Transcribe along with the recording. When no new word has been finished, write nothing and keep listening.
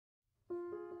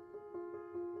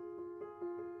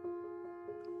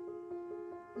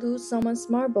Lose someone's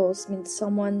marbles means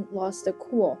someone lost their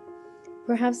cool.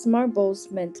 Perhaps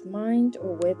marbles meant mind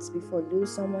or wits before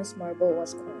lose someone's marble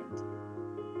was coined.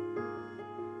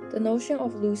 The notion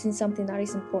of losing something that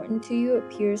is important to you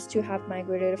appears to have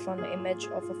migrated from the image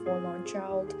of a forlorn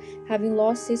child having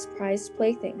lost his prized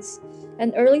playthings.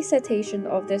 An early citation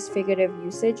of this figurative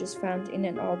usage is found in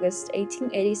an August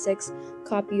 1886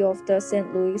 copy of the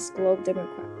St. Louis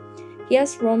Globe-Democrat. He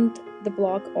has roamed the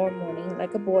block all morning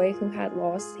like a boy who had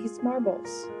lost his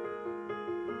marbles.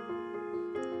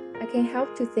 I can't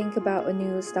help to think about a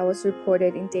news that was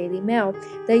reported in Daily Mail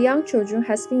that young children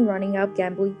has been running up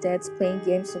gambling debts playing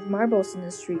games of marbles in the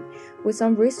street, with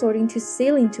some resorting to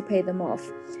stealing to pay them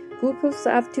off. Groups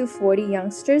of up to 40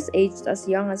 youngsters aged as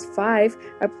young as 5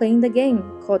 are playing the game,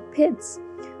 called PIDS,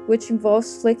 which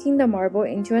involves flicking the marble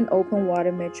into an open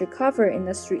water mixture cover in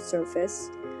the street surface.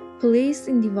 Police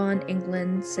in Devon,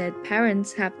 England said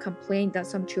parents have complained that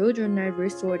some children are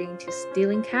resorting to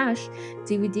stealing cash,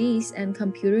 DVDs, and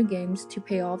computer games to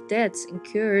pay off debts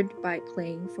incurred by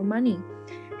playing for money.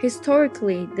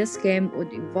 Historically, this game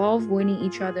would involve winning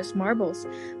each other's marbles,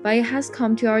 but it has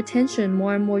come to our attention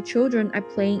more and more children are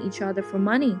playing each other for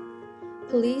money.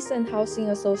 Police and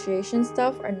housing association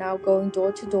staff are now going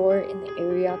door to door in the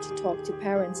area to talk to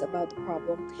parents about the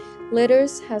problem.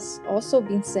 Letters has also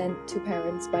been sent to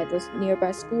parents by the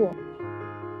nearby school.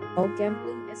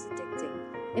 Gambling is addicting.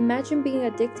 Imagine being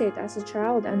addicted as a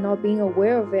child and not being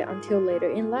aware of it until later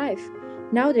in life.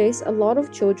 Nowadays, a lot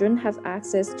of children have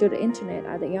access to the internet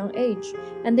at a young age,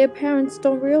 and their parents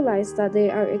don't realize that they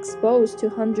are exposed to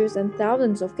hundreds and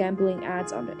thousands of gambling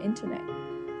ads on the internet.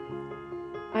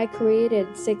 I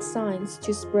created 6 signs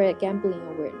to spread gambling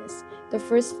awareness. The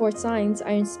first 4 signs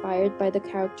are inspired by the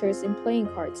characters in playing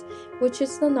cards, which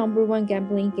is the #1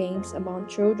 gambling games among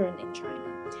children in China.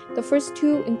 The first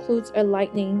 2 includes a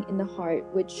lightning in the heart,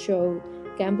 which show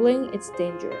gambling is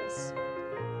dangerous.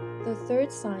 The third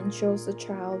sign shows a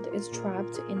child is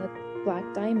trapped in a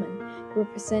black diamond,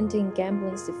 representing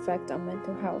gambling's effect on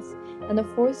mental health, and the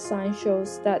fourth sign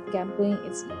shows that gambling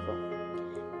is evil.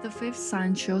 The fifth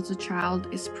sign shows a child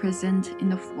is present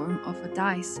in the form of a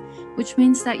dice, which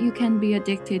means that you can be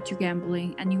addicted to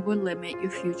gambling and you will limit your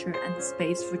future and the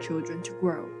space for children to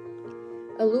grow.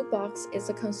 A loot box is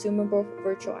a consumable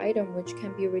virtual item which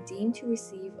can be redeemed to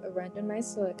receive a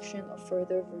randomized selection of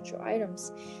further virtual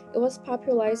items. It was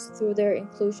popularized through their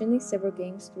inclusion in several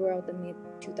games throughout the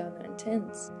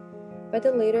mid-2010s. By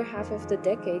the later half of the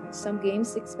decade, some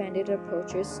games expanded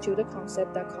approaches to the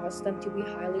concept that caused them to be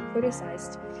highly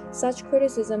criticized. Such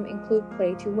criticism include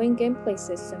play-to-win gameplay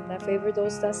system that favor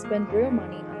those that spend real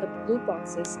money on the loot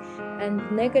boxes, and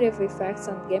negative effects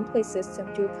on the gameplay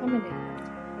system to accommodate.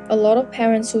 A lot of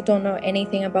parents who don't know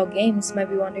anything about games might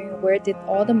be wondering where did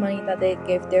all the money that they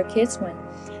gave their kids went.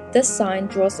 This sign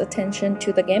draws attention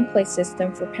to the gameplay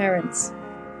system for parents.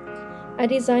 I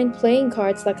designed playing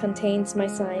cards that contains my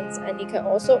signs, and you can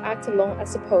also act along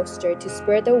as a poster to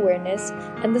spread the awareness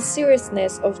and the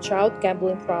seriousness of child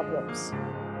gambling problems.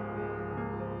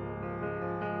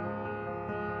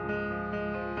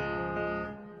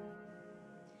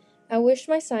 I wish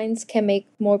my signs can make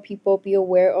more people be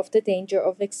aware of the danger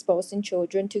of exposing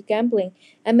children to gambling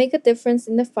and make a difference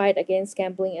in the fight against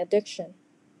gambling addiction.